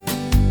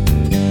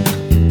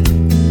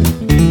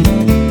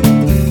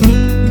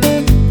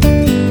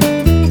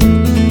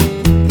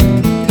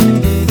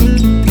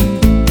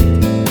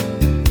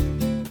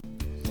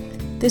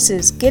This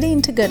is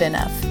Getting to Good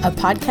Enough, a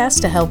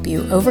podcast to help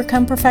you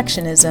overcome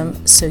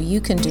perfectionism so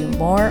you can do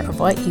more of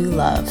what you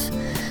love.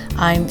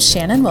 I'm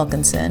Shannon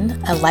Wilkinson,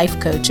 a life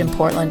coach in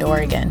Portland,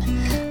 Oregon.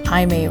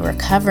 I'm a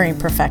recovering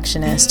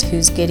perfectionist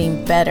who's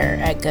getting better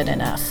at good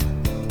enough.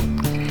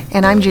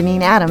 And I'm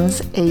Janine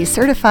Adams, a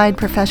certified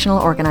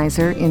professional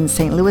organizer in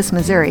St. Louis,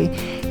 Missouri,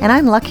 and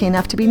I'm lucky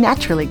enough to be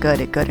naturally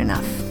good at good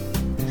enough.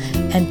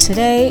 And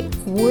today,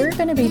 we're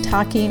going to be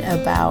talking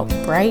about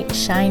bright,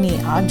 shiny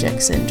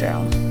object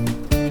syndrome.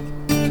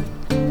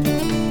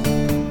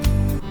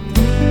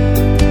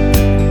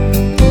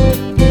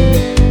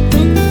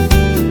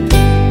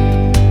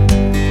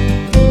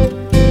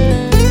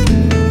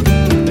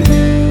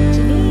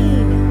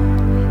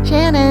 Janine!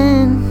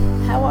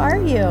 Shannon! How are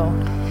you?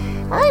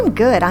 I'm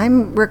good.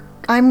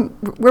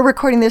 We're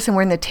recording this and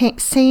we're in the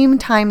same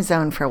time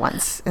zone for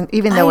once. And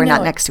even though we're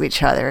not next to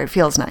each other, it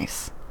feels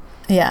nice.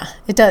 Yeah,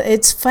 it does.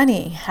 It's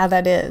funny how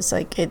that is.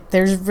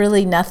 There's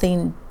really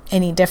nothing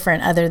any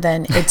different other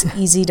than it's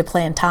easy to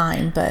plan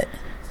time, but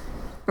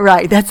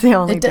right, that's the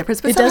only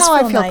difference. But it does somehow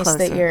feel I feel nice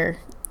closer.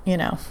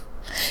 that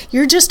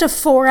you're just a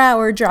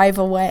 4-hour drive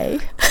away.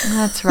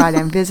 That's right.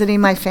 I'm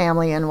visiting my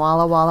family in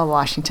Walla Walla,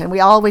 Washington.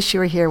 We all wish you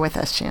were here with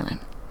us, Shannon.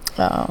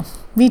 Oh,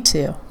 me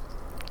too.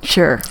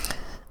 Sure.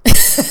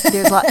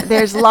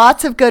 There's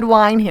lots of good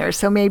wine here,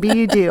 so maybe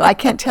you do. I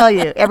can't tell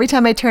you. Every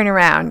time I turn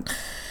around,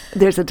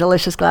 there's a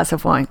delicious glass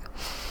of wine.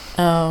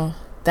 Oh,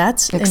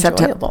 that's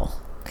enjoyable.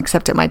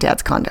 Except at my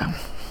dad's condo.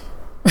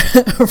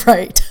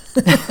 Right.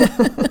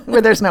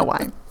 Where there's no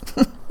wine.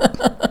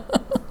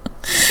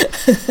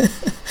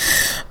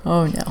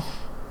 Oh, no.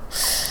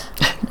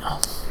 No.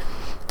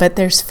 But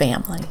there's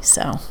family,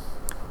 so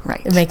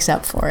right. It makes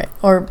up for it.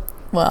 Or,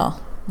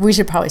 well, we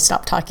should probably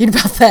stop talking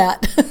about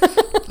that.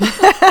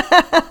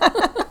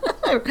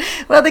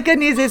 Well, the good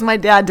news is my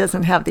dad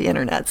doesn't have the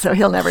internet, so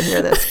he'll never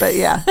hear this. But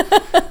yeah,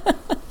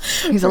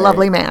 he's a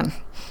lovely man.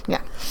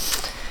 Yeah.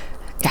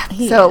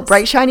 Yeah. So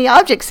bright, shiny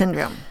object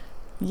syndrome.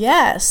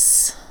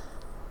 Yes.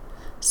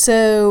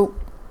 So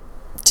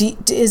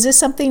is this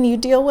something you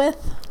deal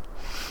with?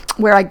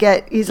 Where I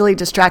get easily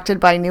distracted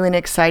by new and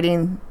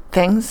exciting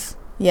things?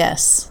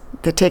 Yes.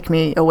 That take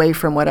me away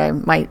from what I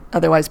might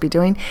otherwise be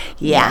doing?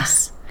 Yeah.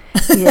 Yes.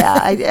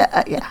 Yeah.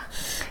 Yeah.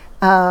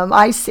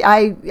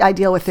 I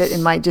deal with it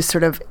in my just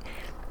sort of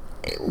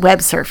web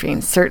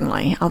surfing,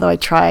 certainly, although I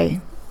try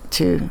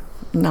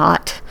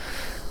not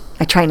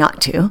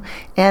to.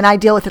 And I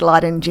deal with it a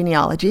lot in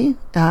genealogy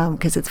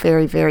because it's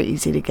very, very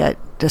easy to get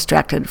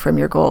distracted from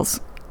your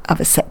goals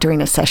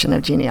during a session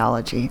of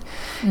genealogy.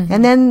 Mm-hmm.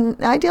 And then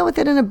I deal with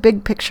it in a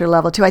big picture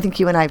level, too. I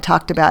think you and I have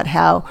talked about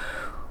how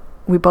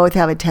we both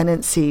have a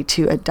tendency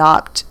to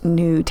adopt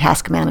new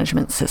task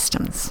management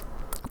systems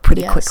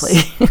pretty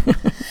quickly.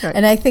 Right.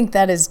 And I think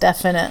that is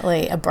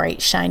definitely a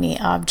bright, shiny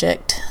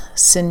object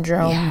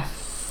syndrome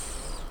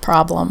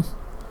problem.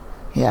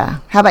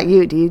 Yeah. How about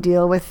you? Do you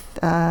deal with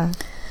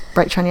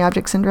bright, shiny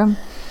object syndrome?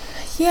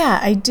 Yeah,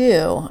 I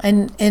do.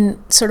 And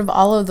in sort of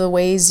all of the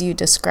ways you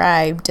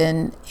described,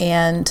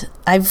 and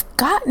I've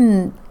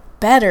gotten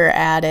better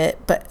at it,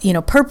 but,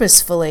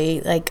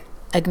 purposefully, like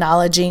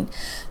acknowledging.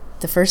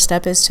 The first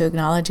step is to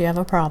acknowledge you have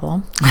a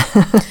problem.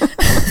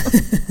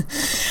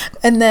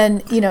 And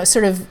then,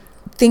 sort of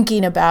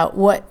thinking about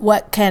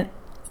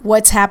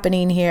what's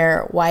happening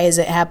here? Why is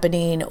it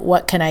happening?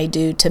 What can I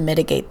do to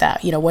mitigate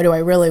that? What do I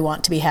really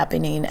want to be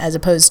happening, as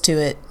opposed to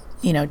it,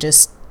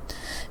 just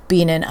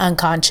being an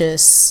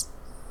unconscious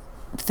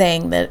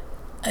thing that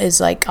is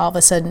like all of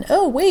a sudden,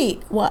 oh,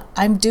 wait, what?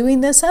 I'm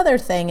doing this other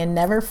thing and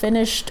never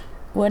finished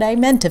what I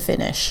meant to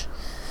finish.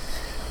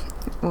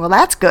 Well,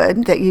 that's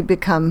good that you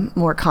become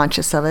more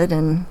conscious of it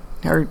and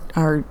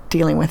are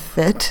dealing with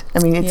it. I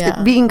mean,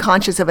 being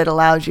conscious of it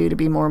allows you to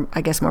be more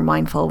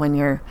mindful when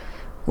you're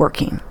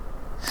working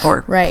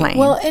or playing.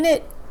 Well, and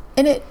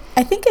it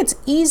I think it's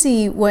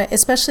easy,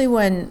 especially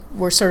when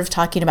we're sort of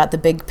talking about the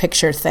big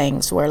picture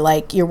things, where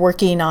like you're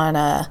working on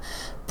a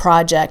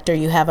project or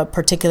you have a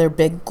particular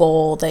big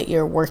goal that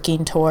you're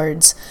working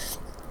towards.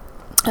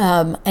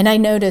 And I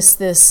notice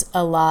this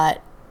a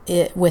lot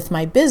with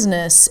my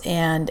business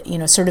and,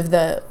 sort of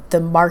the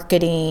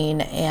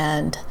marketing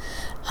and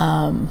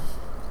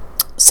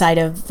side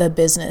of the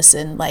business,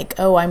 and like,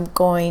 oh, I'm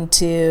going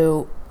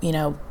to,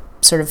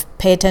 sort of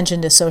pay attention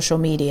to social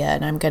media,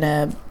 and I'm going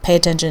to pay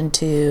attention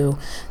to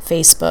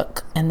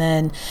Facebook. And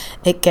then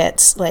it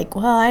gets like,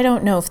 well, I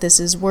don't know if this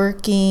is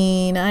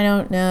working. I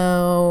don't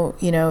know,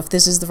 if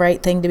this is the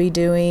right thing to be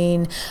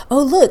doing.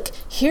 Oh, look,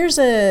 here's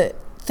a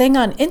thing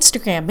on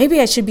Instagram.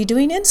 Maybe I should be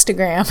doing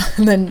Instagram.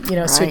 And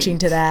then, switching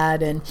to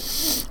that. And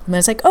then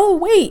it's like, oh,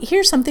 wait,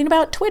 here's something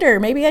about Twitter.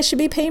 Maybe I should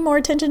be paying more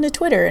attention to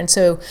Twitter. And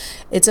so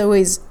it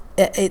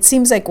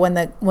seems like when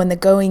the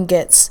going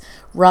gets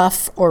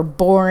rough or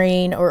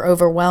boring or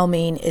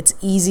overwhelming, it's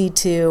easy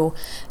to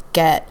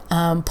get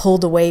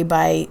pulled away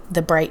by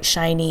the bright,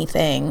 shiny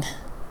thing.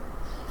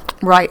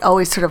 Right.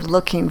 Always sort of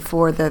looking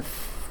for the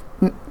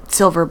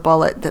silver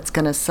bullet that's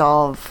going to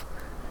solve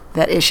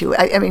that issue.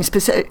 I mean,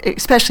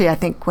 especially I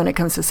think when it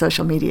comes to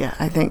social media,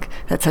 I think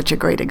that's such a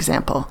great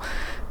example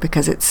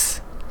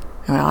because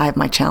I have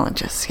my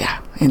challenges,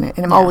 and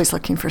I'm always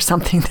looking for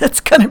something that's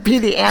going to be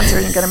the answer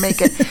and going to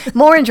make it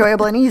more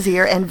enjoyable and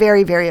easier and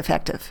very, very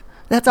effective.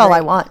 That's all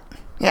I want.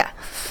 Yeah.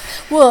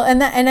 Well,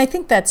 and I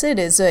think that's it,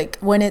 is like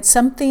when it's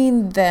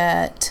something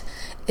that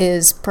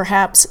is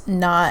perhaps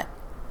not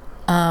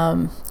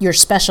your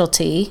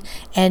specialty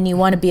and you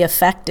want to be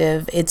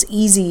effective, it's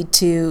easy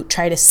to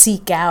try to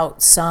seek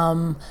out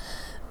some,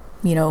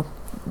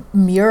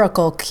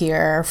 miracle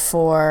cure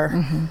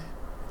for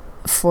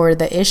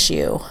the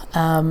issue.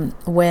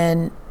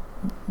 When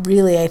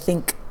really, I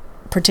think,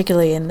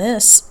 particularly in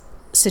this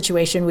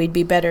situation, we'd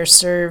be better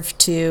served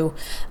to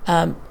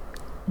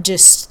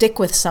just stick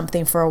with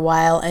something for a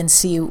while and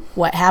see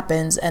what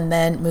happens and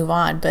then move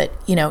on. But,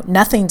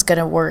 nothing's going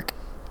to work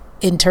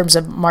in terms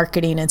of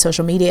marketing and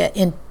social media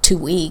in 2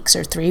 weeks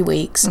or 3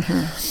 weeks.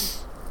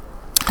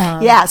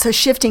 So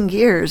shifting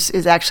gears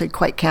is actually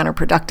quite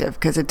counterproductive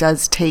because it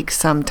does take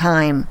some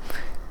time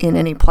in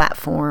any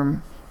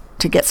platform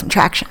to get some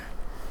traction.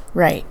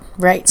 Right.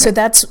 So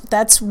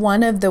that's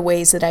one of the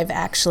ways that I've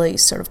actually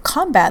sort of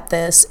combat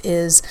this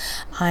is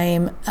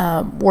I'm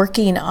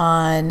working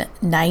on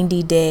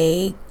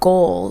 90-day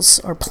goals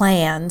or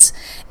plans,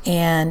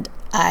 and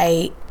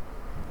I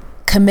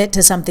commit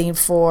to something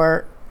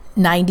for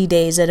 90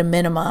 days at a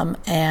minimum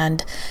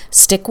and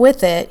stick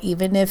with it,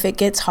 even if it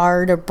gets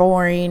hard or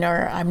boring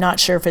or I'm not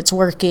sure if it's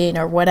working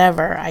or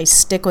whatever. I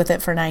stick with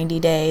it for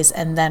 90 days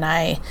and then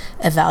I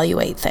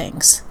evaluate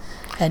things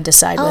and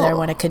decide whether I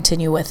want to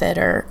continue with it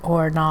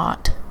or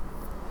not.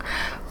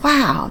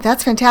 Wow,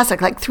 that's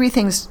fantastic. Like 3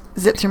 things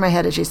zipped through my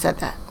head as you said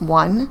that.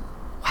 1,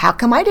 how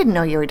come I didn't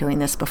know you were doing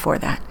this before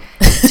that?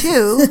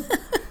 2,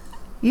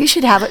 you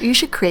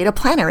should create a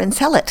planner and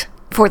sell it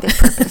for this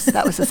purpose.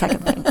 That was the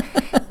second thing.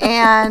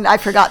 And I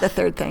forgot the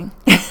third thing.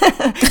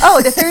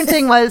 The third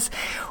thing was,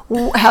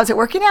 how's it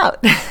working out?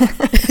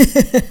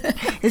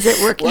 Is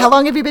it working? How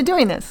long have you been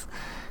doing this?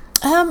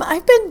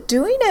 I've been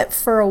doing it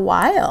for a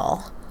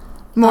while.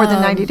 More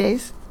than 90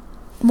 days?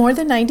 More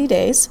than 90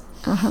 days.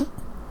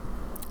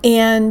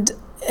 And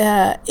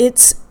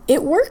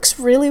it works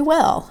really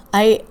well.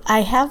 I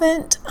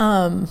haven't,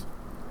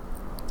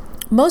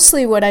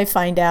 mostly what I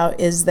find out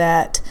is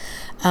that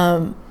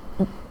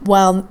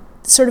while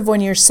sort of when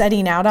you're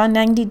setting out on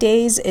 90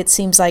 days, it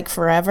seems like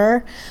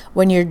forever.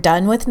 When you're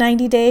done with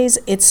 90 days,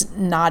 it's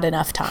not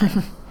enough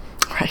time.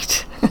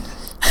 Right.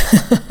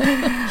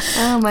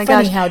 Oh my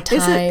gosh. Funny how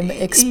time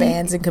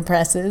expands and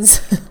compresses.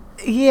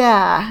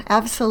 Yeah,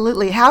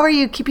 absolutely. How are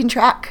you keeping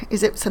track?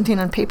 Is it something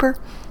on paper?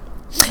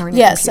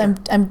 Yes,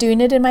 I'm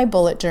doing it in my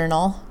bullet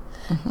journal.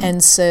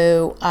 And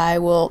so I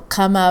will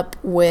come up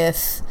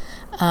with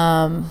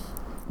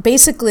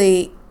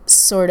basically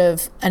sort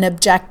of an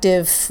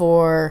objective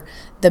for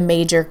the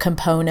major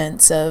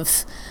components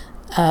of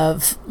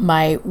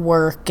my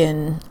work,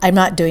 and I'm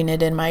not doing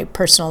it in my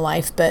personal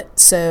life, but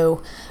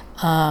so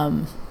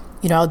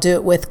I'll do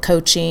it with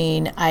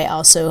coaching. I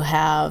also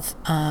have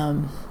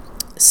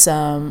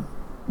some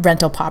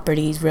rental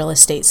properties, real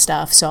estate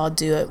stuff, so I'll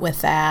do it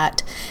with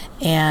that.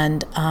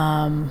 And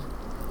I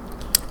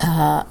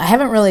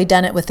haven't really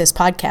done it with this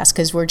podcast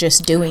because we're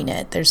just doing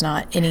it. There's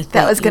not anything.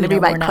 That was going to be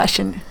my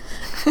question.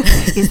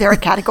 Is there a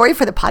category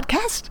for the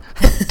podcast?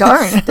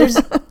 Darn.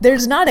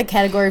 There's not a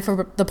category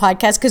for the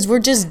podcast because we're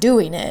just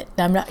doing it.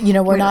 I'm not,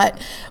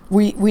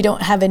 we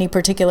don't have any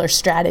particular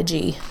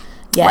strategy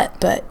yet,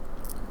 but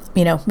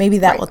maybe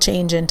that will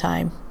change in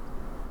time.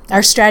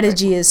 Our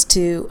strategy is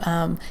to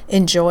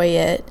enjoy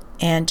it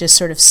and just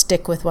sort of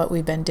stick with what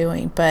we've been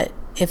doing. But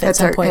if at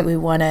some point we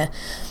want to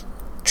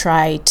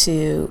try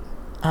to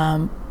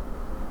grow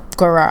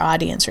our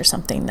audience or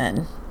something,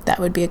 then that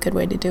would be a good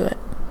way to do it.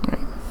 Right.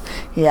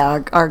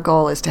 Yeah, our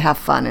goal is to have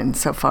fun, and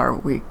so far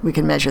we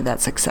can measure that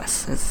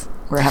success as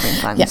we're having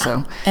fun. Yeah.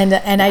 So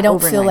and I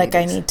don't feel like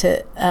days. I need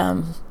to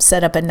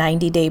set up a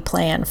 90-day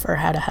plan for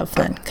how to have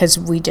fun because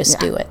we just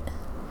do it.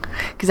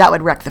 Because that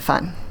would wreck the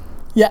fun.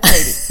 Yeah.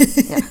 Maybe.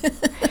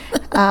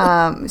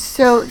 Yeah.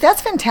 So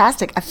that's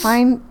fantastic. I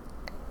find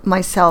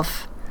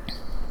myself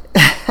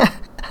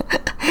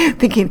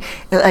thinking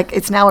like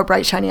it's now a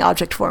bright shiny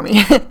object for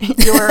me.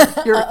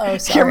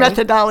 your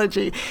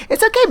methodology.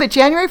 It's okay, but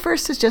January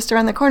 1st is just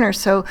around the corner,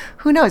 so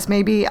who knows?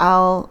 Maybe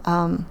I'll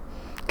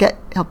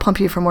pump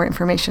you for more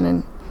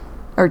information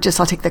or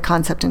I'll take the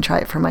concept and try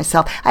it for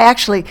myself. I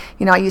actually,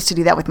 I used to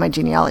do that with my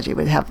genealogy.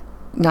 Would have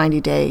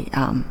 90-day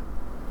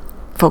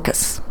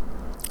focus.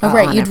 Oh,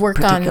 right. You'd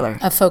work on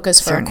a focus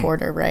for a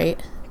quarter,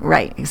 right?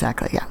 Right.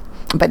 Exactly. Yeah.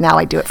 But now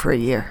I do it for a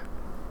year.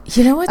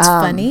 You know what's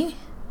funny?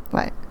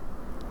 What?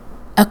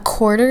 A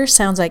quarter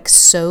sounds like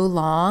so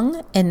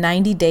long, and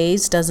 90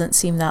 days doesn't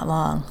seem that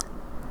long.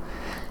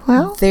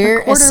 Well,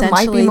 they're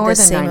essentially the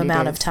same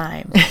amount of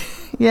time.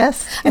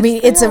 Yes. I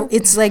mean,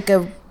 it's like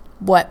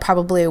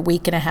probably a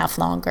week and a half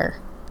longer.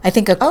 I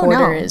think a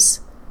quarter is.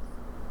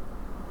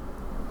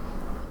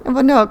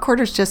 Well, no, a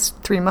quarter's just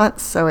 3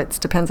 months, so it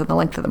depends on the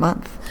length of the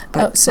month.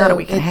 But so not a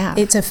week and a half.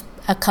 It's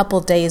a couple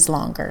days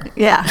longer.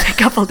 Yeah, a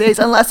couple days,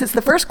 unless it's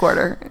the first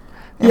quarter,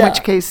 in Yeah.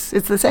 which case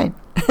it's the same.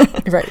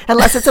 Right.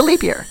 Unless it's a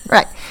leap year.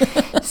 Right.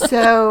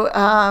 So,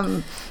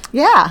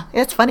 yeah,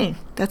 it's funny.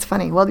 That's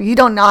funny. Well, you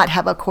do not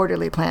have a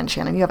quarterly plan,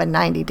 Shannon. You have a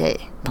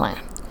 90-day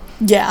plan.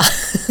 Yeah.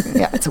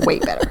 Yeah, it's way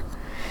better.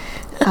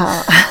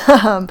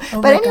 Oh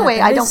But my anyway,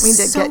 God, I that don't is mean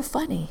to so get...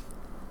 funny.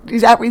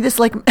 Is that this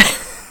like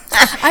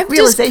I'm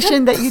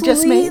realization that you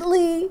just made?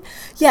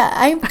 Yeah,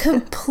 I'm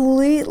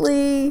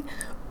completely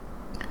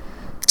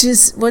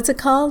just, what's it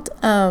called?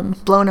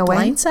 Blown away?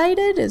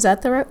 Blindsided? Is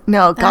that the right?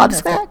 No, I don't know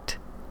if gobsmacked?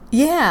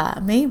 Yeah,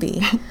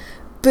 maybe.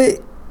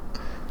 But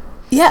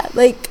yeah,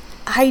 like,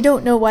 I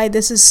don't know why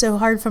this is so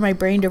hard for my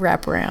brain to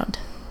wrap around.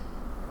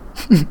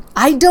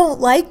 I don't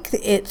like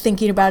it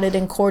thinking about it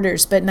in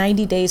quarters, but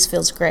 90 days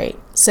feels great.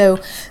 So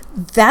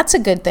that's a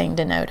good thing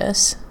to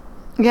notice.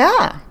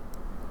 Yeah.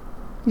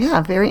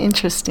 Yeah, very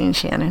interesting,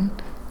 Shannon.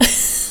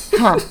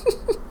 Huh.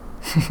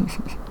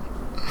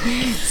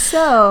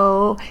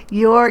 So,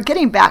 you're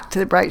getting back to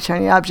the bright,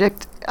 shiny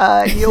object.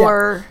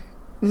 Your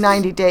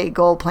 90-day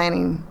goal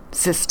planning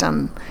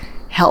system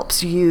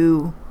helps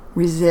you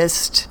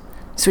resist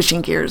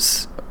switching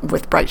gears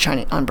with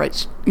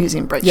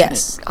using bright,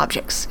 Yes. shiny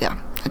objects.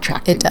 Yeah,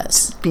 attracting. It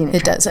does. Being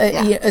It does.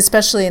 attracted, yeah.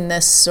 Especially in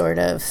this sort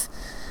of,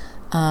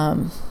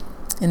 in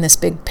this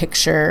big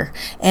picture,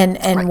 and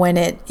Right. when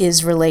it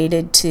is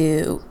related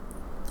to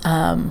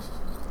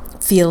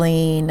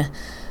feeling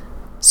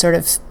sort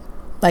of,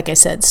 like I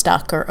said,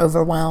 stuck or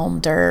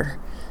overwhelmed or,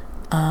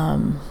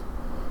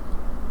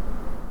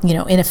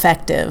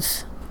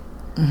 ineffective,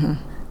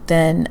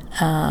 then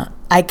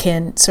I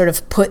can sort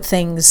of put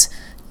things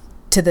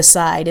to the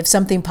side. If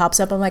something pops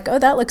up, I'm like, oh,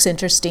 that looks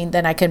interesting.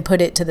 Then I can put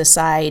it to the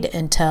side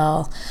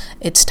until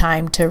it's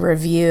time to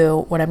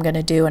review what I'm going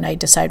to do and I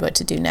decide what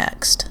to do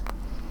next.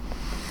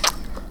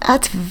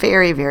 That's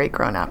very, very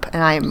grown up,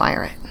 and I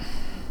admire it.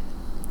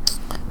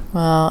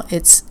 Well,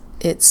 it's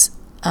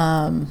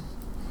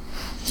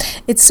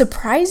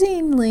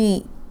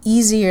surprisingly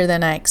easier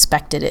than I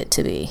expected it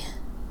to be.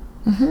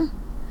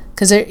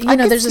 Because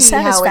there's a see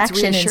how it's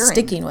satisfaction in reassuring.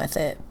 sticking with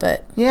it,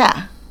 but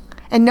Yeah.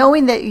 And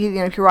knowing that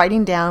if you're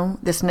writing down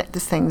this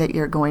thing that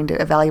you're going to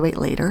evaluate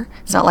later,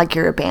 it's not like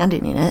you're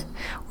abandoning it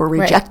or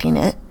rejecting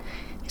it.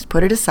 Just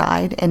put it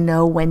aside and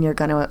know when you're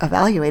going to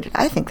evaluate it.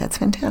 I think that's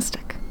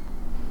fantastic.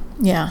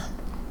 yeah,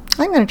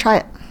 I'm going to try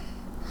it.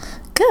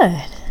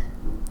 good.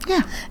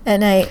 Yeah.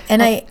 And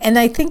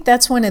I think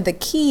that's one of the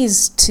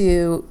keys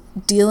to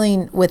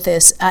dealing with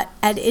this at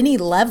any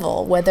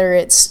level, whether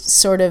it's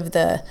sort of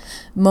the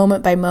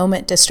moment by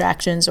moment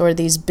distractions or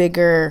these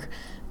bigger,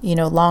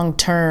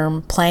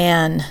 long-term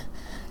plan,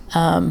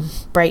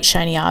 bright,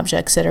 shiny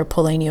objects that are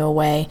pulling you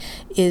away,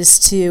 is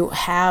to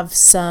have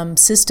some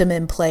system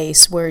in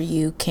place where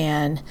you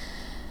can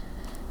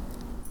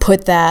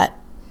put that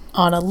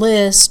on a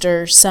list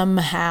or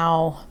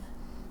somehow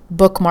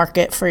bookmark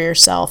it for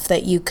yourself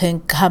that you can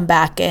come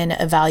back and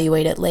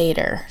evaluate it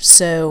later.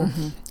 So,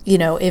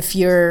 if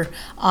you're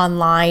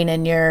online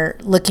and you're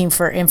looking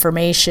for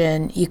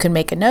information, you can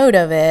make a note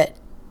of it,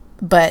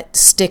 but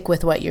stick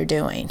with what you're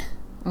doing.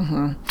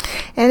 And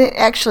it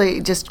actually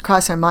just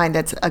crossed my mind,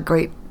 that's a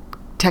great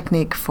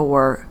technique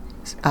for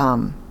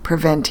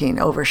preventing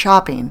over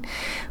shopping.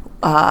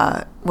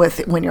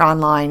 When you're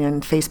online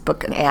and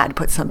Facebook, an ad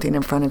puts something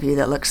in front of you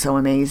that looks so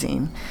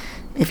amazing.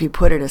 If you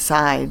put it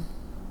aside,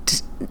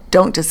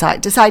 don't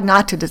decide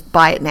not to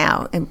buy it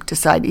now, and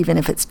decide even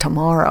if it's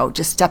tomorrow,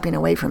 just stepping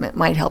away from it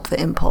might help the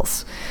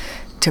impulse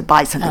to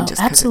buy something just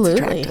because it's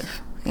absolutely.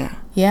 attractive. Yeah.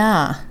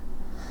 Yeah,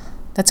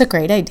 that's a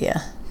great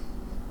idea.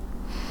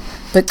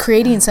 But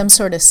creating some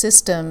sort of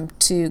system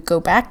to go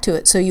back to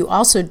it so you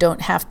also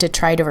don't have to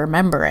try to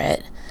remember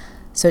it,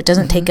 so it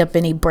doesn't take up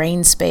any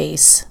brain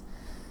space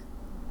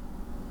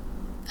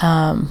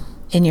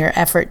in your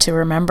effort to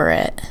remember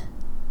it,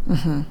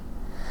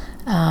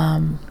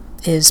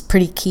 is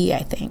pretty key,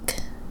 I think.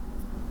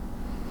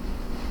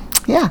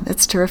 Yeah,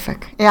 that's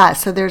terrific. Yeah,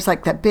 so there's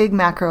like that big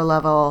macro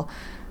level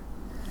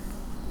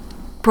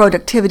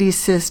productivity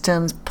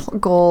systems,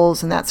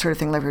 goals, and that sort of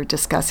thing like we were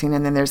discussing,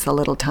 and then there's the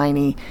little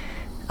tiny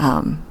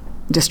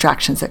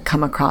distractions that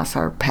come across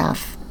our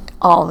path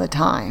all the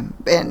time.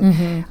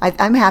 And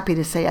I'm happy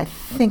to say, I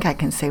think I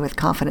can say with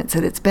confidence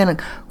that it's been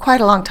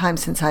quite a long time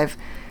since I've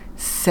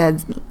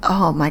said,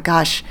 oh my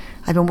gosh,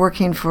 I've been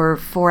working for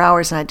 4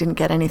 hours and I didn't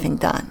get anything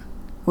done,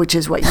 which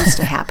is what used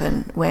to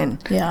happen when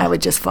I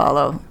would just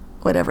follow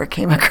whatever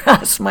came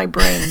across my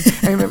brain,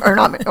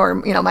 or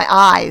my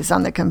eyes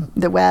on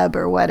the web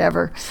or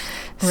whatever.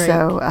 Right.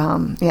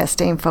 So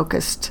staying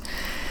focused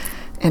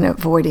and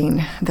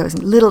avoiding those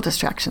little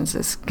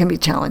distractions can be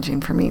challenging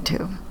for me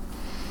too.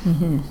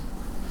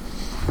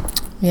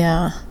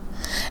 Yeah,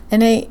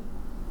 and I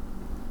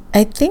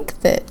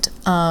think that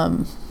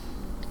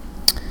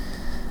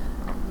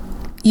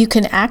you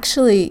can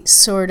actually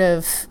sort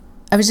of,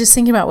 I was just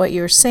thinking about what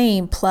you were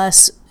saying,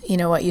 plus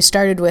what you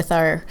started with,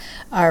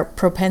 our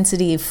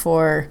propensity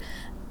for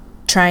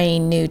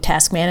trying new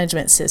task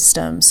management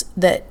systems,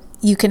 that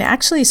you can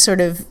actually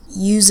sort of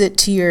use it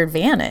to your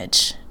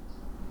advantage.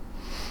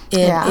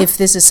 if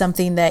this is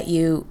something that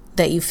you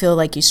feel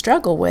like you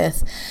struggle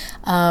with,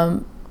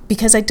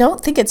 because I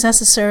don't think it's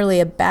necessarily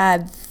a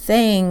bad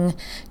thing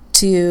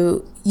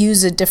to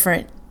use a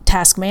different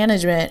task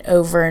management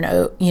over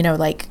and,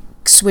 like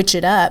switch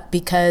it up,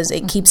 because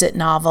it keeps it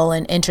novel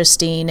and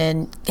interesting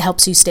and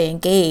helps you stay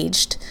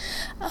engaged.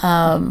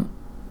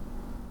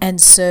 And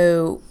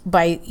so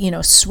by,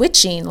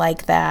 switching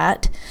like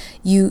that,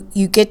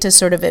 you get to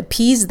sort of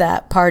appease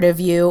that part of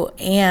you,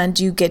 and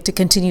you get to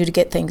continue to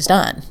get things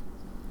done.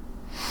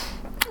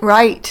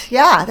 Right.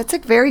 Yeah, that's a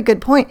very good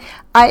point.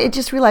 I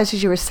just realized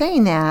as you were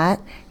saying that,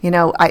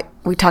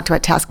 we talked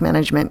about task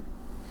management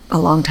a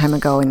long time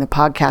ago in the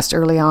podcast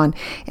early on,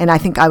 and I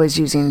think I was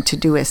using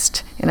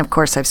Todoist, and of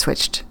course I've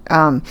switched.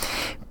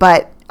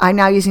 But I'm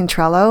now using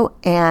Trello,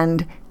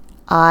 and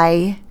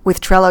with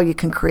Trello, you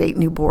can create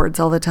new boards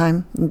all the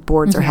time.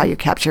 Boards are how you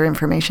capture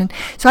information.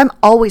 So I'm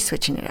always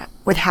switching it up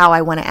with how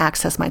I want to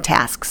access my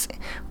tasks.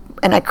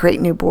 And I create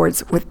new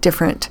boards with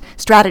different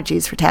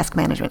strategies for task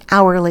management,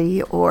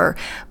 hourly or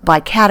by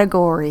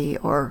category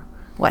or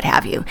what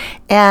have you.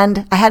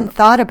 And I hadn't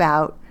thought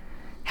about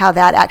how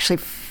that actually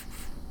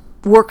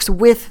works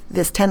with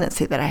this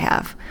tendency that I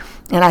have.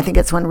 And I think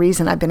it's one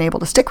reason I've been able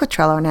to stick with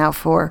Trello now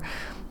for,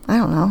 I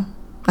don't know,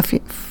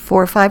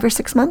 4 or 5 or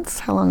 6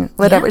 months, how long,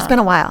 whatever. Yeah. It's been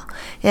a while.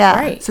 Yeah.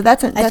 Right. So I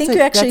think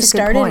you actually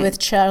started with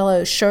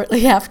Trello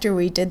shortly after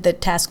we did the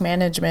task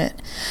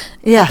management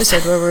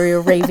episode where we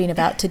were raving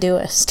about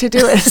Todoist.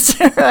 Todoist,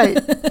 right.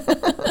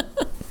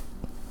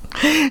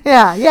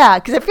 Yeah,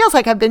 because it feels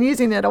like I've been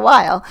using it a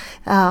while.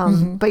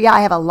 But yeah,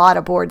 I have a lot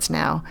of boards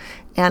now,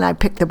 and I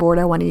pick the board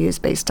I want to use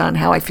based on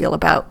how I feel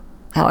about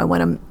how I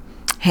want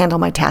to handle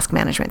my task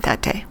management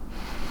that day.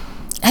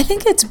 I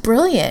think it's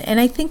brilliant. And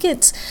I think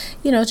it's,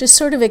 just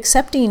sort of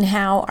accepting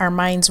how our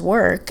minds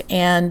work.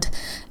 And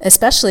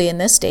especially in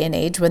this day and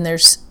age when we're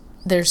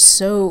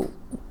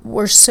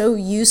so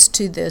used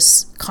to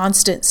this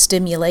constant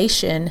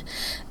stimulation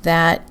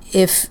that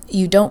if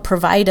you don't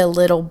provide a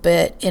little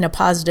bit in a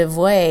positive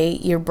way,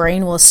 your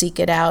brain will seek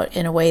it out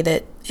in a way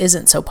that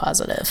isn't so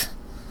positive.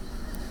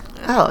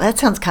 Oh, that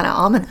sounds kind of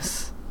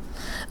ominous.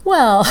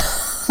 Well...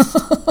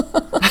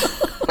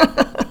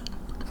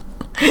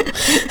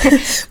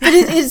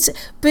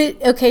 but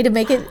okay, to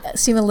make it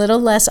seem a little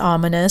less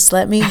ominous,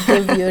 let me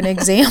give you an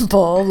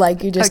example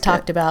like you just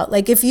talked about.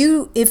 Like if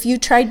you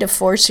tried to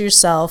force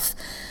yourself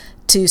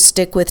to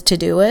stick with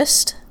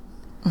Todoist,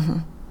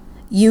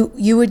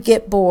 you would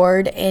get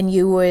bored, and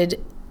you would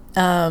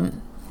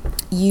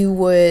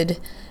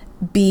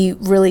be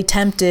really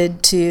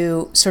tempted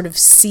to sort of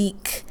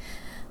seek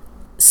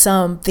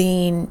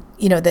something,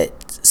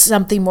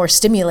 something more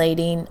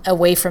stimulating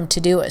away from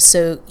Todoist.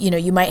 So,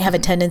 you might have a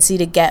tendency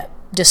to get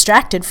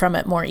distracted from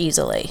it more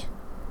easily.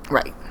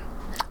 Right.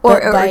 Or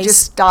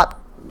just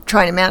stop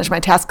trying to manage my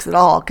tasks at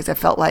all, because I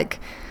felt like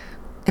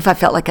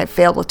I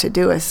failed with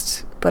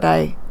Todoist, but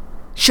I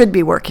should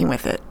be working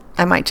with it,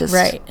 I might just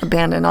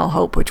abandon all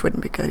hope, which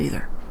wouldn't be good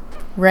either.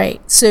 Right.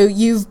 So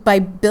by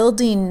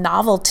building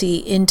novelty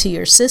into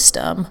your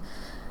system,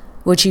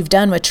 which you've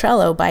done with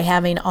Trello by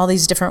having all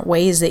these different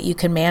ways that you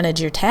can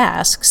manage your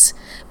tasks,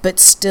 but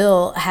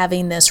still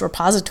having this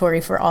repository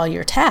for all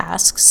your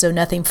tasks so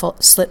nothing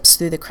slips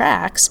through the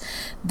cracks,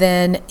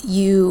 then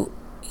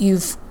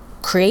you've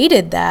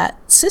created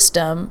that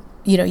system.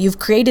 You've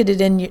created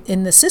it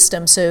in the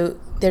system, so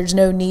there's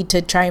no need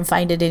to try and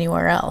find it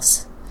anywhere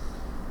else.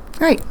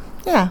 Right.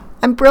 Yeah.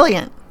 I'm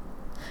brilliant.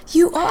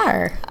 You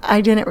are.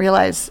 I didn't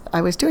realize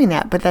I was doing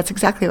that, but that's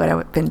exactly what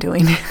I've been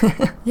doing.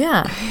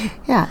 Yeah.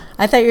 Yeah.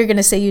 I thought you were going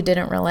to say you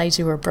didn't realize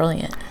you were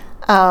brilliant.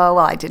 Oh,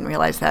 well, I didn't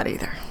realize that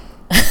either.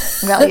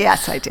 Well,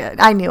 yes, I did.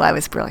 I knew I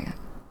was brilliant.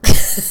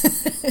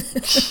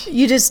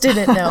 You just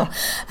didn't know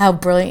how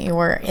brilliant you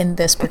were in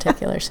this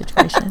particular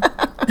situation.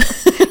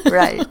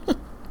 Right.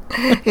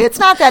 It's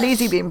not that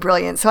easy being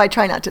brilliant, so I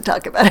try not to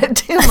talk about it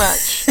too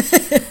much.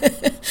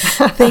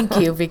 Thank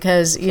you,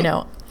 because,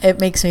 it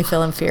makes me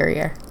feel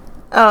inferior.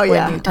 Oh,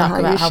 yeah. When you talk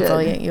about how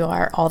brilliant you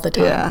are all the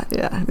time.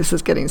 Yeah. This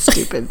is getting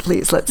stupid.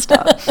 Please, let's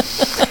stop.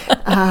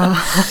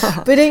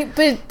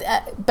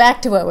 But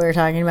back to what we were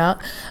talking about.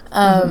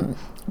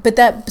 But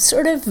that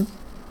sort of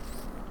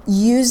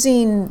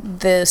using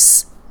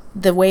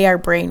the way our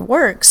brain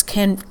works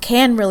can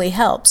really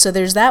help. So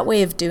there's that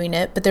way of doing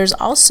it. But there's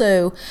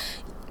also,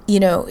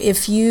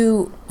 if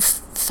you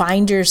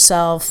find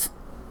yourself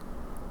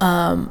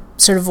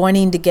sort of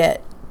wanting to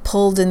get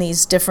pulled in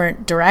these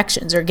different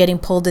directions, or getting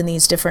pulled in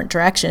these different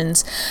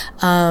directions,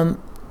 to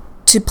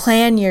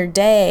plan your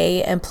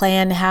day and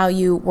plan how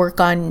you work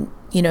on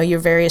your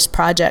various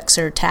projects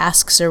or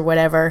tasks or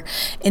whatever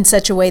in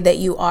such a way that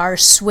you are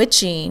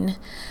switching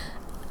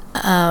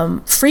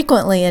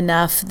frequently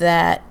enough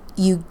that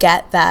you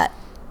get that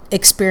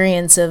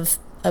experience of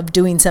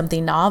doing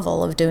something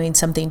novel, of doing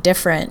something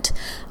different,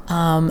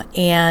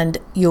 and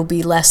you'll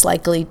be less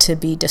likely to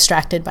be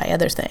distracted by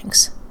other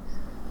things.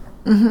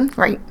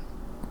 Right.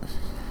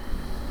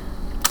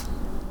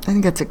 I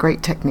think that's a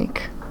great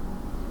technique.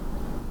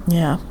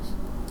 Yeah.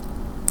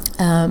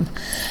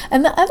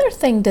 And the other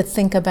thing to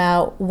think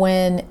about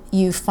when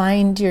you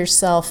find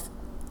yourself,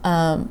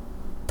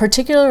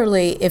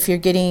 particularly if you're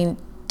getting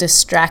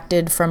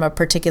distracted from a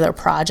particular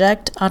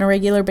project on a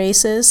regular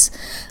basis,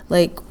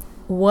 like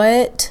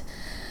what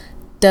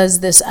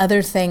does this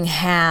other thing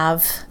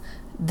have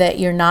that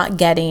you're not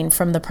getting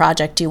from the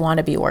project you want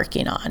to be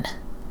working on?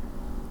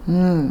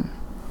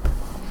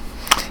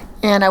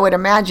 And I would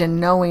imagine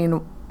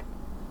knowing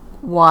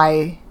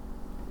why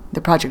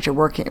the project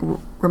you're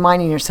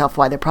reminding yourself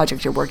why the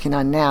project you're working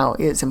on now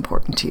is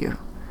important to you.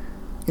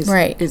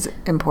 Is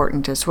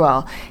important as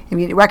well. If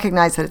you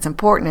recognize that it's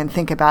important and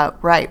think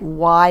about, right,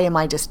 why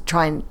is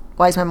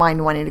my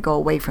mind wanting to go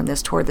away from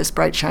this toward this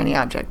bright, shiny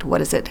object?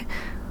 What is it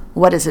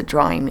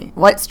drawing me?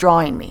 What's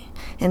drawing me?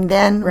 And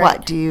then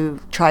what? Do you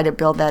try to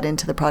build that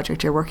into the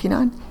project you're working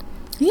on?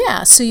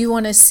 Yeah, so you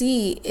want to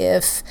see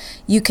if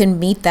you can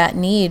meet that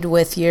need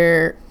with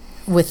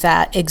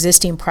that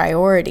existing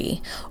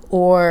priority,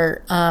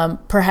 or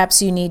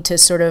perhaps you need to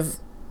sort of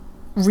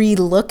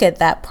relook at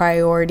that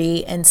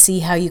priority and see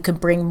how you can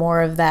bring more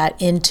of that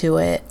into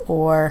it.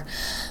 Or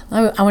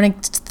I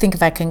want to think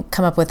if I can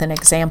come up with an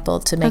example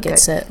to make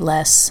it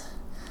less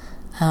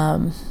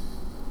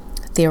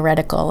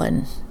theoretical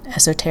and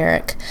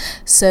esoteric.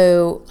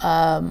 So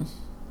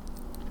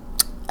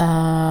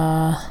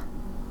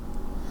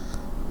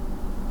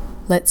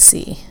let's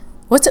see.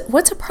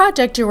 What's a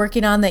project you're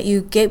working on that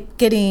you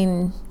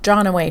getting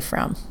drawn away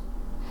from?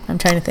 I'm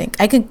trying to think.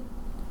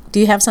 Do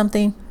you have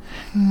something?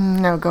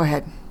 No, go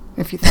ahead.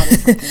 If you thought of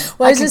something.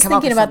 Well, I was just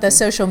thinking about the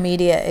social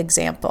media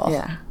example.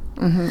 Yeah.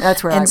 Mm-hmm.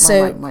 That's where my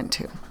mind went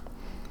to.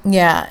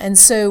 Yeah. And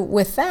so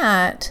with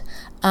that,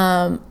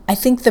 I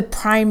think the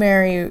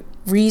primary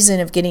reason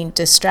of getting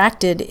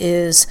distracted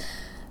is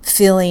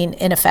feeling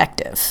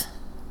ineffective.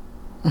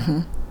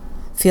 Mm-hmm.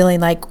 Feeling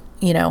like,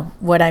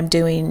 what I'm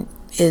doing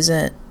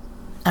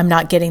I'm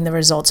not getting the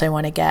results I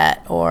want to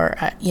get, or,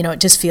 it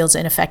just feels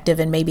ineffective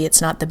and maybe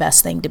it's not the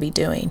best thing to be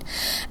doing.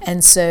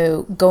 And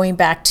so going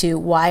back to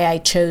why I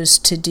chose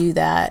to do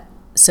that.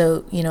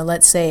 So,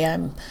 let's say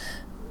I'm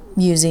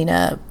using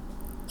a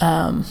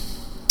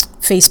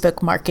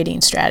Facebook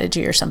marketing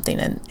strategy or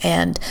something,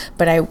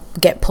 but I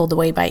get pulled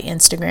away by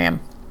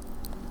Instagram.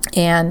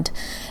 And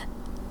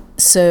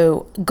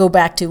so go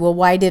back to, well,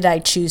 why did I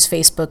choose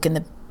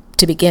Facebook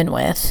to begin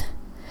with?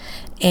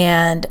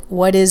 And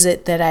what is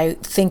it that I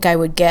think I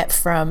would get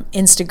from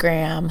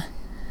Instagram?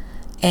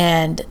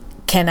 And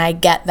can I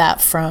get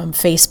that from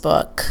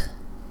Facebook?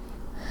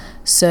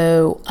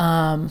 So,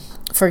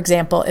 for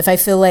example, if I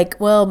feel like,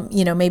 well,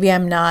 maybe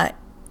I'm not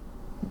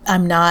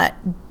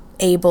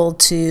able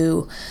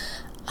to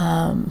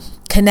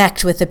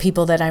connect with the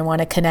people that I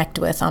want to connect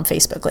with on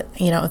Facebook.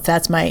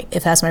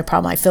 If that's my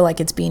problem, I feel like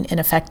it's being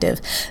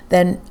ineffective,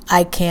 then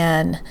I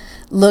can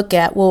look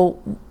at,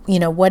 well,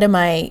 what am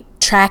I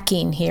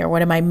tracking here?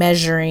 What am I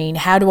measuring?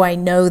 How do I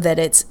know that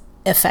it's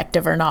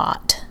effective or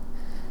not?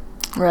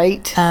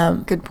 Right.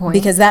 Good point.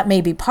 Because that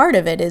may be part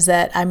of it, is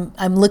that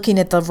I'm looking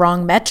at the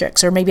wrong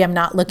metrics, or maybe I'm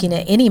not looking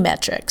at any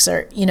metrics,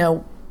 or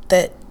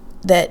that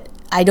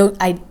I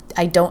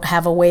don't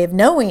have a way of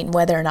knowing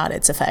whether or not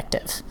it's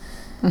effective.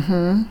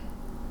 Mm-hmm.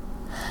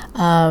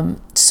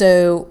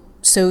 So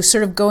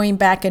sort of going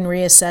back and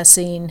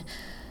reassessing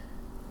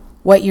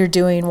what you're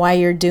doing, why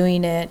you're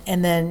doing it,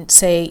 and then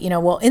say,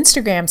 well,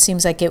 Instagram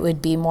seems like it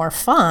would be more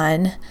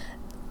fun,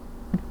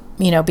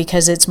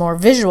 because it's more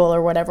visual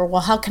or whatever.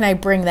 Well, how can I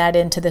bring that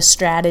into the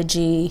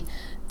strategy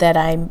that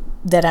I'm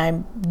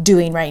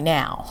doing right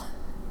now?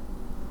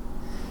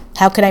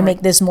 How can I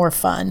make this more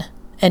fun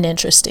and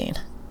interesting?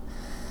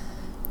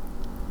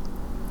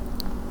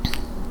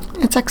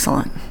 It's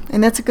excellent.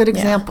 And that's a good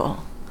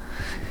example.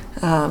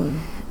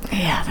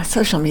 The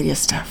social media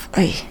stuff.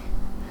 Oy.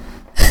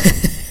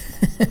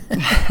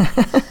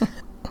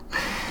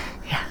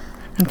 Yeah,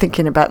 I'm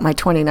thinking about my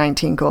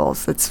 2019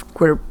 goals. That's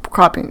what are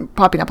popping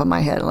up in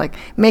my head. Like,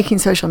 making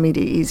social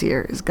media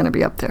easier is going to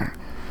be up there.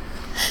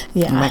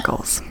 Yeah, in my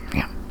goals.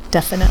 Yeah,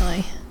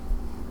 definitely.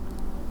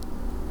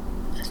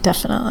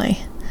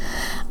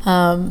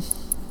 Well,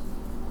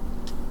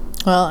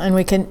 and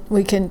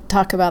we can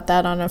talk about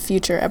that on a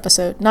future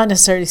episode. Not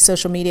necessarily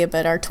social media,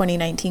 but our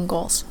 2019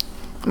 goals.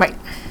 Right.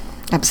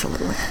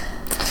 Absolutely.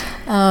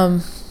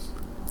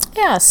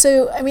 Yeah.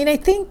 So, I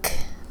think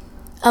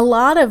a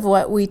lot of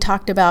what we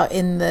talked about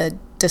in the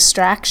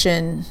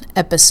distraction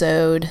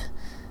episode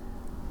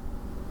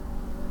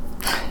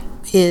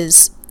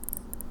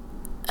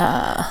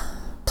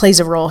plays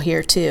a role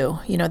here too.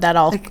 That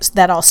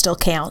all still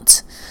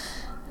counts.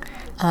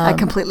 I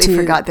completely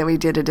forgot that we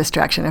did a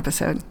distraction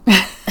episode.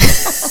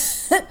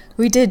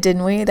 We did,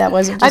 didn't we? That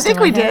wasn't just I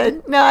think we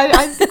did. No,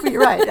 I think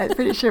you're right. I'm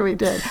pretty sure we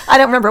did. I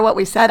don't remember what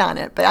we said on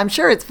it, but I'm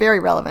sure it's very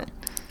relevant.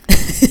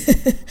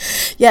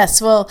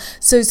 Yes. Well,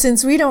 so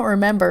since we don't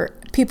remember,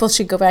 people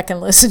should go back and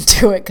listen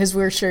to it, because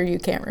we're sure you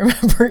can't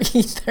remember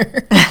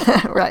either.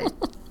 Right.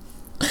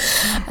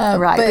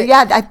 Right. But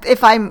yeah,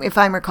 if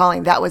I'm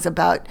recalling, that was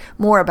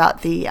more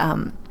about the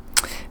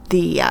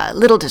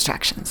little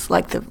distractions,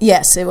 like the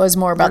Yes, it was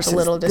more about the versus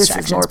little this is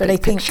distractions, more but I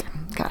big think picture.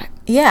 Got it.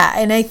 yeah,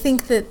 and I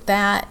think but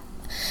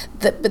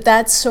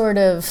that's sort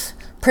of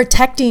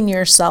protecting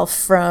yourself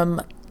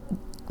from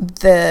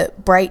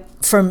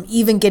from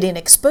even getting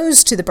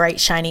exposed to the bright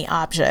shiny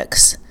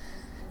objects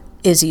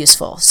is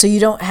useful. So you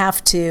don't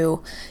have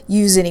to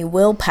use any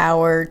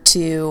willpower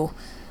to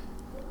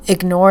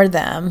ignore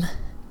them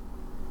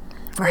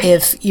Right.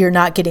 if you're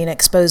not getting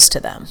exposed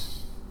to them.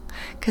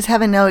 Because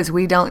heaven knows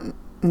we don't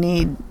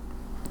need.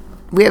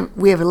 We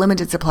have a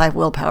limited supply of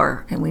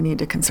willpower, and we need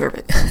to conserve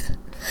it.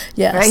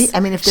 Yes. Right? I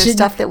mean, if there's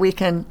stuff that we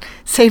can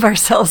save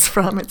ourselves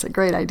from, it's a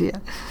great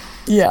idea.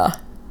 Yeah.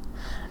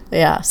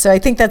 Yeah. So I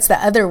think that's the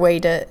other way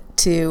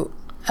to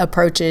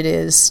approach it,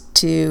 is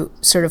to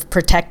sort of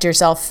protect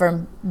yourself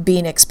from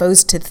being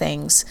exposed to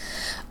things,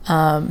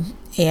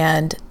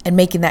 and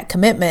making that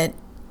commitment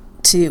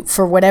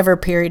for whatever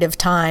period of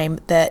time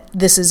that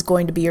this is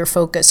going to be your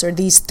focus, or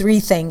these 3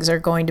 things are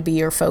going to be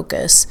your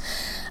focus,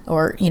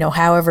 or,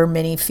 however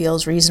many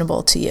feels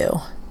reasonable to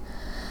you.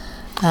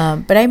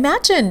 But I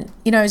imagine,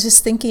 I was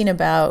just thinking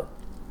about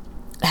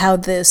how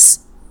this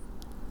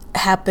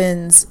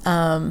happens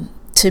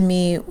to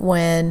me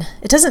when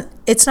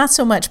it's not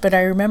so much, but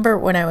I remember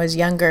when I was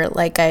younger,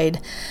 like I'd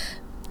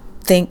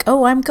think,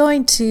 oh, I'm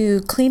going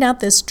to clean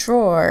out this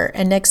drawer,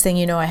 and next thing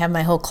you know, I have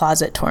my whole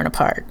closet torn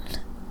apart.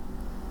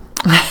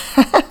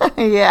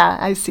 Yeah,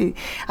 I see.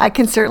 I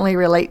can certainly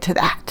relate to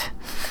that.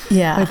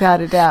 Yeah.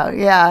 Without a doubt.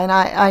 Yeah, and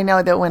I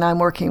know that when I'm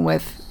working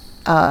with,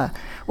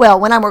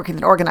 when I'm working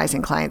with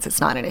organizing clients, it's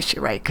not an issue,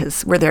 right?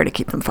 Because we're there to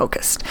keep them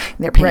focused. And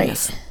they're paying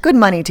us good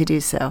money to do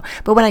so.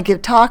 But when I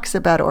give talks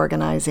about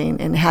organizing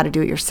and how to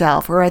do it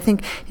yourself, or I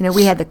think,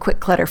 we had the quick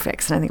clutter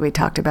fix, and I think we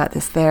talked about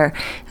this there,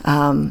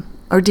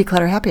 or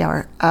declutter happy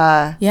hour.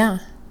 Yeah.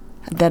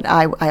 That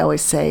I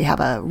always say, have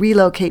a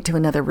relocate to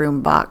another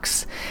room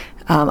box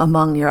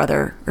among your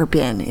other, or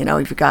bin.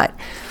 You've got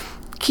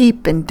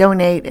keep and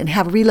donate and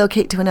have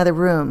relocate to another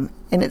room.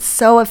 And it's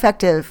so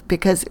effective,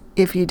 because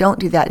if you don't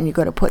do that and you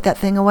go to put that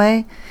thing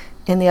away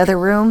in the other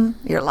room,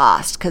 you're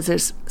lost, because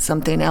there's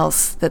something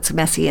else that's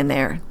messy in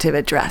there to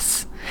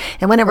address.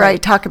 And whenever I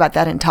talk about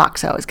that in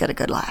talks, I always get a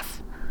good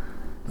laugh.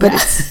 But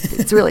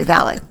it's really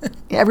valid.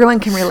 Everyone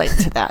can relate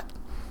to that.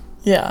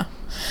 Yeah.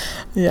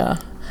 Yeah.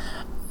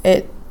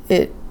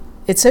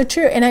 It's so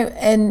true.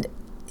 And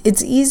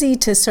it's easy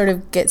to sort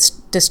of get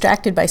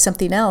distracted by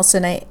something else,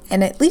 and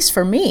at least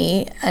for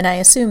me, and I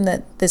assume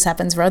that this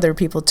happens for other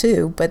people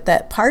too, but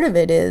that part of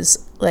it is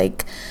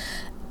like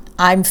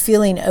I'm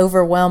feeling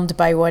overwhelmed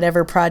by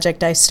whatever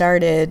project I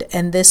started,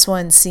 and this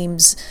one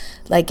seems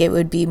like it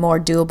would be more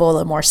doable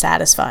and more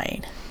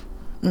satisfying.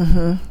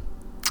 Mm-hmm.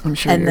 I'm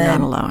sure you're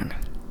not alone.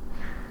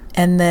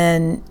 And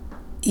then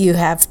you're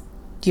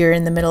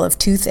in the middle of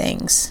 2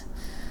 things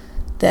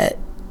that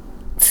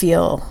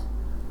feel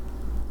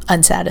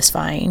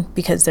unsatisfying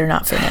because they're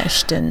not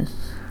finished, and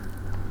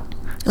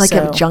like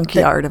a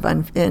junkyard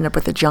end up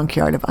with a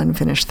junkyard of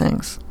unfinished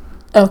things.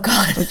 Oh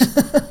God!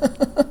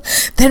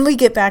 Then we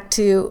get back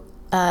to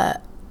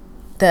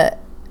the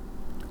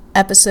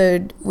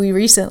episode we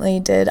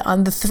recently did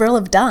on the thrill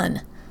of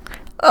done.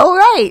 Oh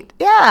right,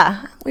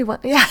 yeah. We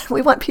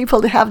want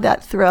people to have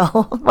that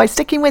thrill by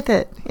sticking with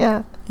it.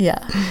 Yeah.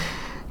 Yeah.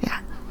 Yeah.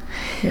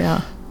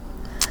 Yeah.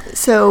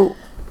 So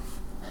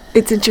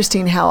it's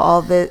interesting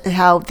how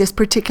how this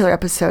particular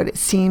episode, it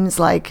seems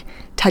like,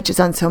 touches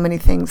on so many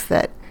things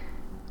that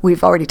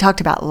we've already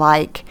talked about,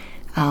 like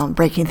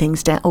breaking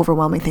things down,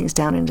 overwhelming things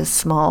down into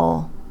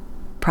small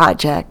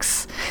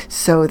projects,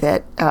 so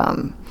that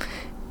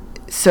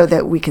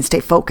we can stay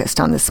focused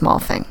on this small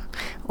thing,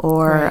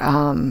 or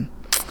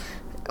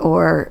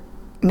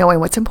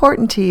knowing what's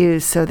important to you,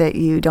 so that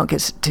you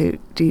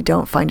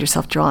don't find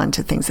yourself drawn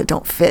to things that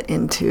don't fit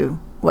into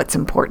what's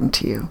important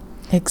to you.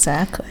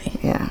 Exactly.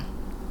 Yeah.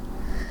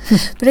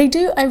 But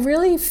I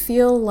really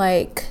feel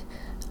like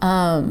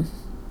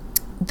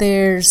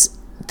there's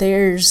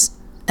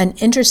an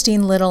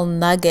interesting little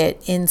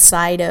nugget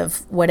inside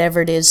of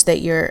whatever it is that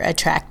you're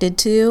attracted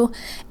to,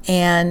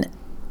 and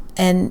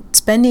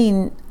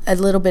spending a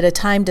little bit of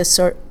time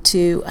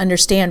to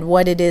understand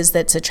what it is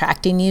that's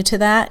attracting you to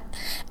that,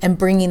 and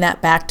bringing that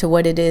back to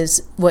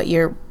what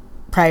your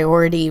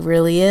priority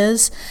really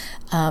is,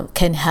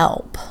 can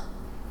help.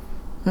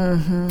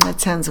 Mm-hmm.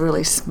 That sounds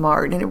really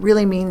smart, and it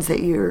really means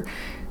that you're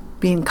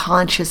being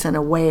conscious and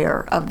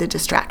aware of the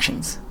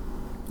distractions.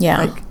 Yeah.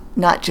 Like,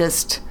 not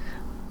just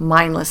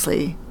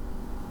mindlessly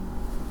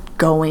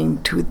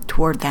going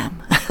toward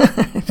them.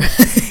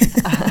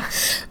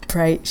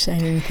 Bright,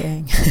 shiny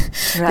thing.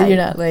 Right. You're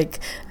not like,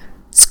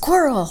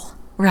 squirrel.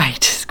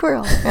 Right,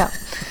 squirrel. Yeah,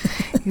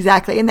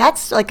 exactly. And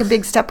that's like a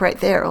big step right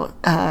there.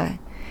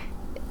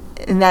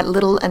 In that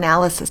little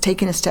analysis,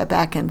 taking a step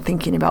back and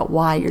thinking about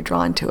why you're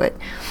drawn to it.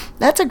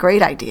 That's a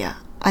great idea.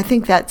 I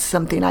think that's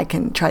something I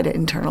can try to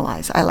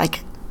internalize. I like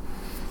it.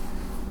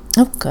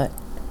 Oh, good.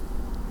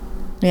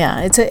 Yeah,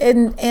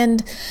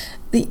 and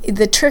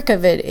the trick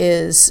of it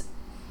is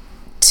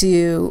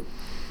to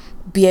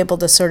be able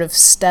to sort of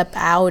step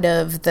out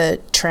of the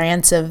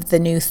trance of the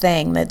new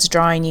thing that's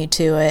drawing you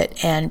to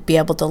it and be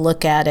able to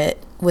look at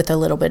it with a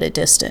little bit of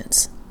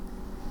distance.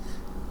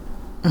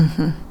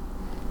 Mm-hmm.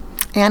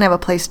 And have a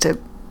place to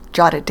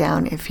jot it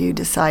down if you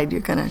decide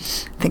you're going to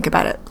think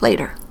about it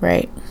later.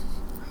 Right.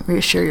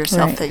 Reassure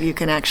yourself that you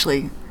can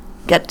actually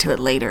get to it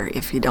later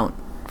if you don't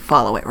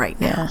follow it right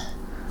now.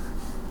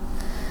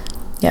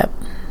 Yep.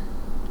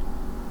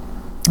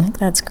 I think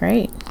that's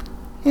great.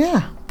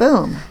 Yeah.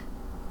 Boom.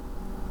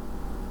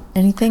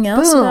 Anything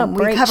else Boom. about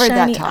bright, we covered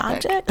shiny that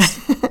topic.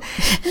 objects?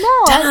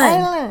 No,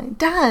 Done.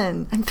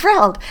 Done. I'm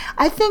thrilled.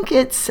 I think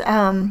it's.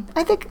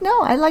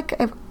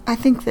 I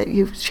think that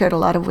you've shared a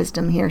lot of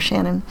wisdom here,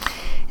 Shannon,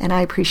 and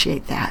I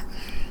appreciate that.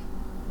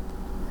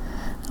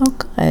 Oh,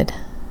 good.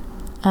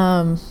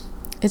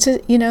 It's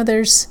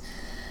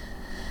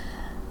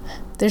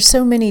there's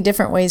so many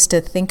different ways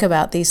to think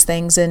about these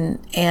things,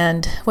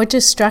 and what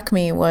just struck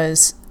me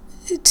was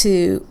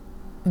to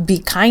be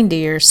kind to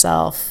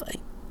yourself,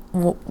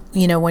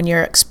 when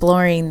you're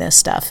exploring this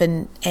stuff,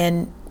 and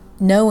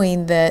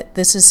knowing that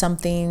this is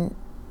something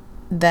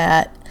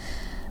that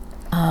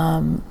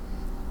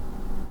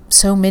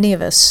so many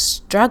of us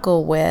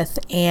struggle with.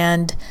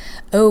 And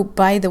oh,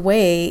 by the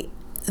way,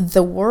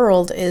 the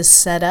world is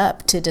set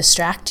up to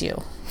distract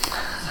you.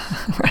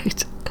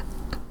 Right.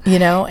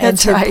 And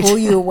That's to right. pull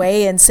you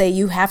away and say,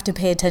 you have to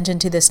pay attention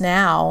to this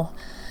now,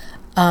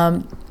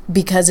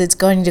 because it's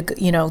going to,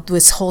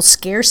 this whole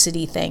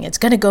scarcity thing, it's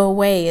going to go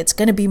away. It's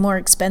going to be more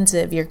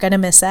expensive. You're going to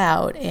miss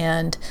out.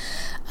 And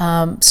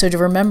so to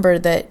remember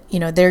that,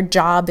 their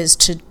job is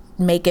to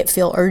make it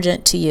feel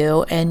urgent to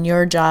you, and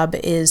your job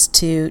is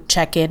to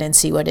check in and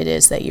see what it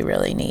is that you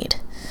really need.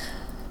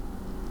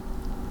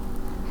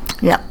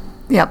 Yep.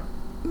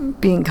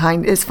 Being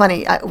kind. It's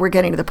funny. We're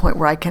getting to the point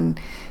where I can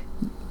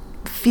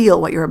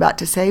feel what you're about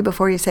to say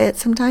before you say it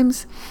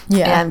sometimes.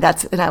 Yeah. And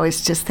I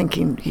was just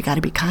thinking, you got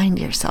to be kind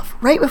to yourself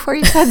right before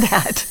you said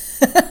that.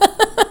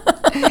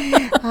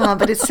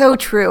 But it's so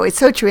true. It's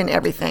so true in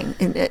everything,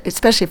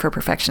 especially for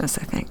perfectionists,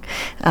 I think.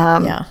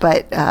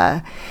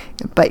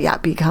 But yeah,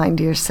 be kind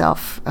to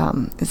yourself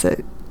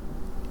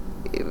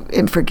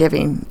in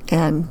forgiving,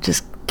 and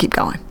just keep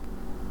going.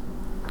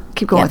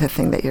 Keep going with the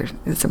thing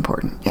that's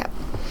important. Yeah.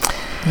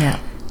 Yeah.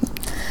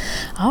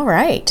 All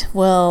right.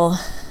 Well,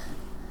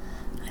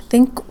 I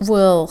think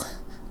we'll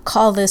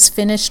call this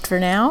finished for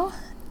now.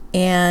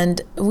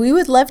 And we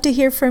would love to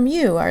hear from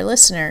you, our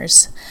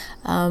listeners.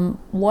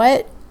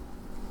 What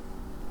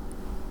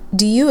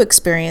do you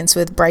experience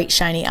with bright,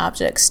 shiny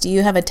objects? Do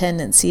you have a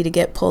tendency to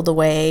get pulled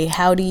away?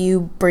 How do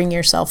you bring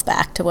yourself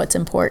back to what's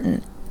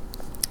important?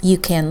 You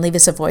can leave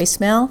us a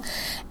voicemail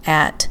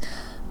at,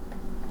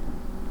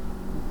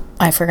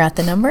 I forgot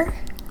the number.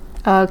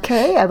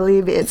 Okay, I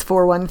believe it's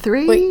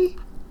 413. Wait.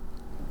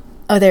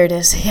 Oh, there it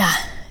is. Yeah.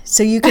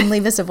 So you can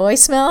leave us a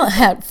voicemail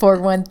at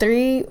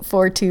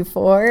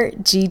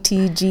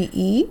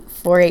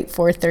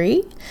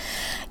 413-424-GTGE-4843.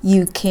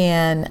 You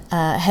can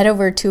head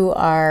over to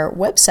our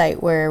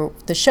website where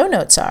the show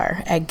notes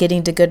are at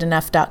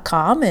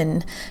gettingtogoodenough.com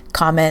and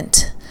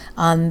comment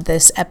on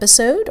this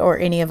episode or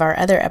any of our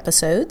other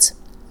episodes.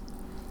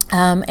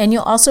 And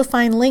you'll also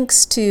find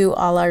links to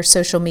all our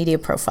social media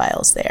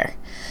profiles there.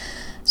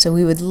 So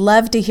we would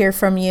love to hear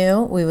from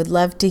you. We would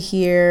love to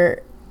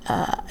hear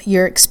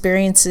your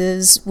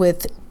experiences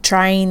with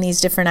trying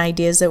these different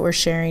ideas that we're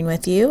sharing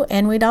with you.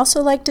 And we'd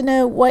also like to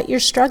know what you're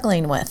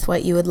struggling with,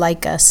 what you would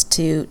like us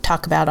to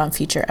talk about on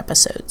future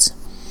episodes.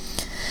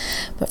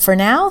 But for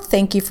now,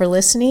 thank you for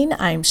listening.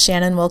 I'm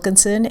Shannon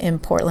Wilkinson in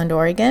Portland,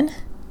 Oregon.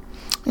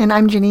 And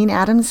I'm Janine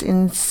Adams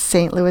in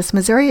St. Louis,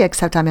 Missouri,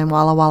 except I'm in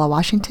Walla Walla,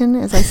 Washington,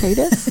 as I say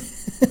this.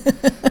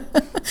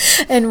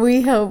 And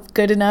we hope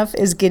good enough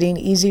is getting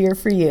easier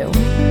for you.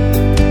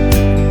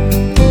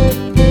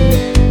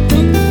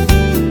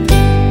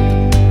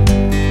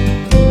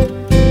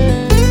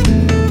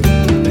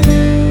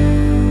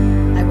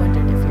 I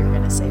wondered if you were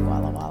going to say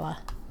Walla Walla.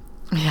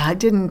 Yeah, I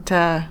didn't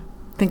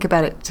think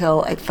about it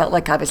till I felt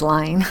like I was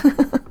lying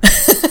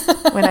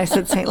when I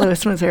said St.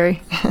 Louis,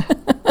 Missouri.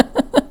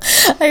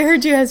 I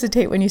heard you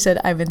hesitate when you said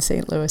I'm in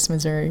St. Louis,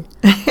 Missouri.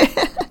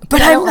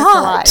 But I I'm don't like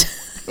to lie. not.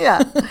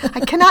 Yeah, I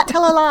cannot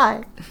tell a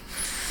lie.